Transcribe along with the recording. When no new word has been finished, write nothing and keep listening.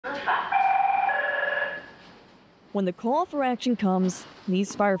When the call for action comes,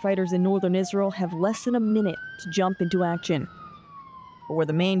 these firefighters in northern Israel have less than a minute to jump into action. But where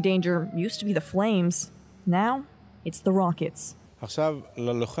the main danger used to be the flames, now it's the rockets. Now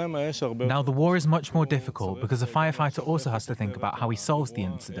the war is much more difficult because a firefighter also has to think about how he solves the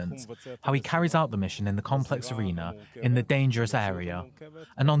incident, how he carries out the mission in the complex arena, in the dangerous area.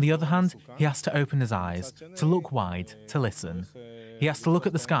 And on the other hand, he has to open his eyes, to look wide, to listen. He has to look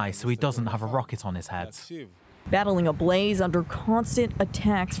at the sky so he doesn't have a rocket on his head. Battling a blaze under constant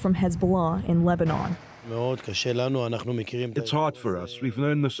attacks from Hezbollah in Lebanon. It's hard for us. We've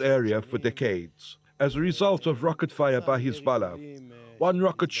known this area for decades. As a result of rocket fire by Hezbollah, one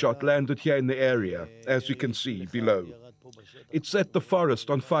rocket shot landed here in the area, as you can see below. It set the forest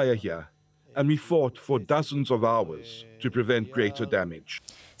on fire here, and we fought for dozens of hours to prevent greater damage.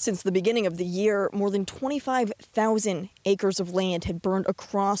 Since the beginning of the year, more than 25,000 acres of land had burned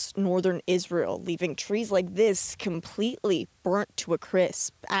across northern Israel, leaving trees like this completely burnt to a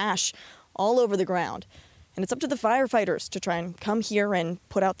crisp, ash all over the ground. And it's up to the firefighters to try and come here and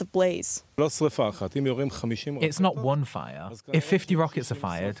put out the blaze. It's not one fire. If 50 rockets are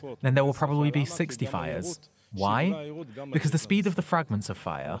fired, then there will probably be 60 fires. Why? Because the speed of the fragments of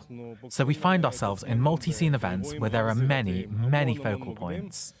fire. So we find ourselves in multi-scene events where there are many, many focal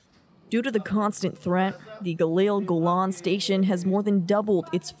points. Due to the constant threat, the Galil Golan station has more than doubled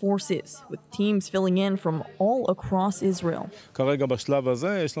its forces, with teams filling in from all across Israel.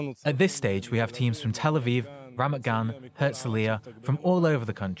 At this stage, we have teams from Tel Aviv, Ramat Gan, Herzliya, from all over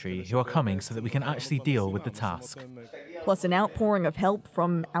the country who are coming so that we can actually deal with the task. Plus an outpouring of help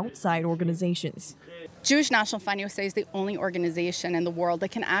from outside organizations. Jewish National Fund USA is the only organization in the world that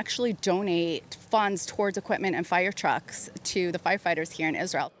can actually donate funds towards equipment and fire trucks to the firefighters here in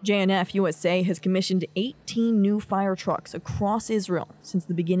Israel. JNF USA has commissioned 18 new fire trucks across Israel since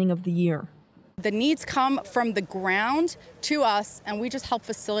the beginning of the year. The needs come from the ground to us, and we just help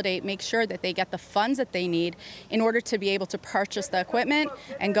facilitate, make sure that they get the funds that they need in order to be able to purchase the equipment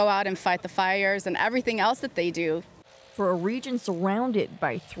and go out and fight the fires and everything else that they do. For a region surrounded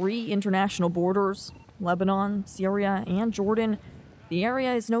by 3 international borders, Lebanon, Syria, and Jordan, the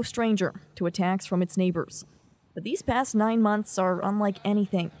area is no stranger to attacks from its neighbors. But these past 9 months are unlike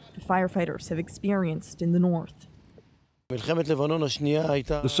anything the firefighters have experienced in the north. The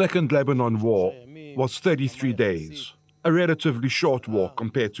Second Lebanon War was 33 days, a relatively short war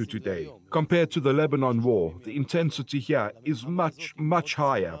compared to today. Compared to the Lebanon War, the intensity here is much, much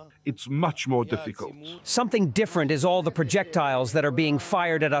higher. It's much more difficult. Something different is all the projectiles that are being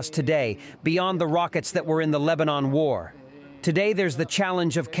fired at us today, beyond the rockets that were in the Lebanon War. Today there's the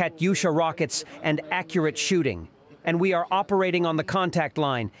challenge of Katyusha rockets and accurate shooting. And we are operating on the contact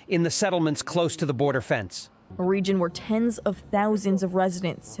line in the settlements close to the border fence. A region where tens of thousands of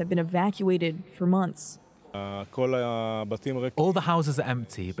residents have been evacuated for months. All the houses are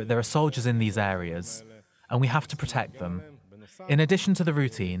empty, but there are soldiers in these areas, and we have to protect them. In addition to the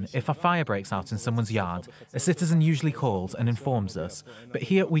routine, if a fire breaks out in someone's yard, a citizen usually calls and informs us, but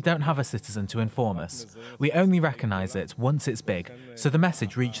here we don't have a citizen to inform us. We only recognize it once it's big, so the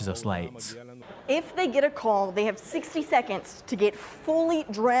message reaches us late. If they get a call, they have 60 seconds to get fully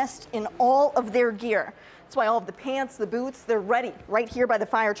dressed in all of their gear. That's why all of the pants, the boots, they're ready right here by the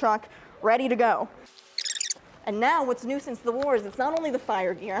fire truck, ready to go. And now what's new since the war is it's not only the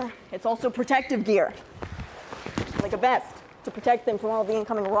fire gear, it's also protective gear, like a vest to protect them from all the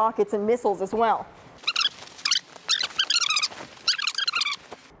incoming rockets and missiles as well.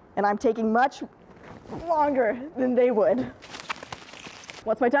 And I'm taking much longer than they would.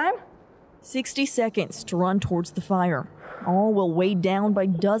 What's my time? 60 seconds to run towards the fire, all while weighed down by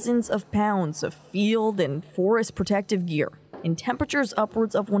dozens of pounds of field and forest protective gear in temperatures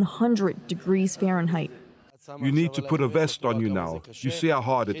upwards of 100 degrees Fahrenheit. You need to put a vest on you now. You see how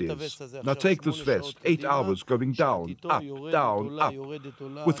hard it is. Now take this vest, 8 hours going down, up,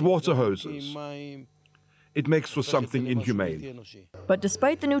 with water hoses. It makes for something inhumane. But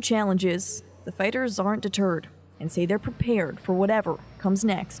despite the new challenges, the fighters aren't deterred and say they're prepared for whatever comes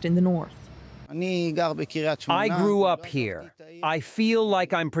next in the north. I grew up here. I feel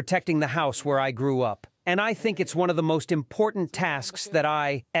like I'm protecting the house where I grew up. And I think it's one of the most important tasks that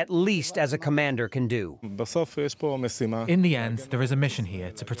I, at least as a commander, can do. In the end, there is a mission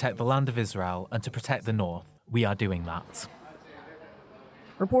here to protect the land of Israel and to protect the north. We are doing that.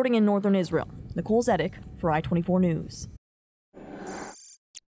 Reporting in northern Israel, Nicole Zedeck for I-24 News.